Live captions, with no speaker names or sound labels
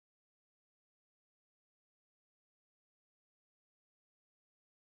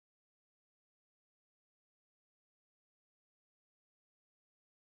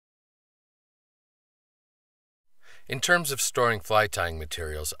In terms of storing fly tying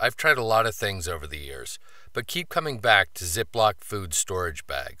materials, I've tried a lot of things over the years, but keep coming back to Ziploc food storage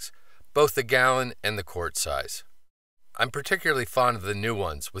bags, both the gallon and the quart size. I'm particularly fond of the new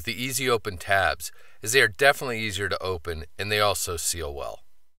ones with the easy open tabs, as they are definitely easier to open and they also seal well.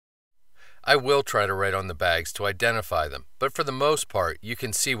 I will try to write on the bags to identify them, but for the most part you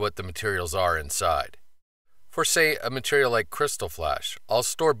can see what the materials are inside. For say a material like Crystal Flash, I'll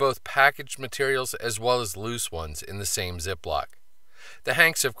store both packaged materials as well as loose ones in the same Ziploc. The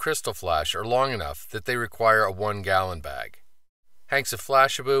hanks of Crystal Flash are long enough that they require a 1-gallon bag. Hanks of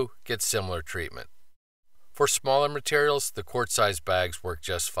Flashabou get similar treatment. For smaller materials, the quart-sized bags work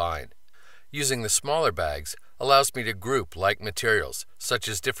just fine. Using the smaller bags allows me to group like materials, such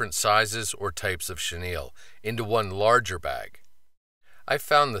as different sizes or types of chenille, into one larger bag. I've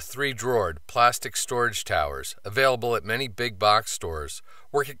found the 3-drawered plastic storage towers available at many big box stores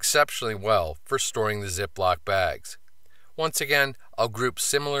work exceptionally well for storing the Ziploc bags. Once again, I'll group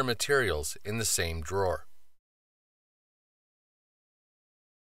similar materials in the same drawer.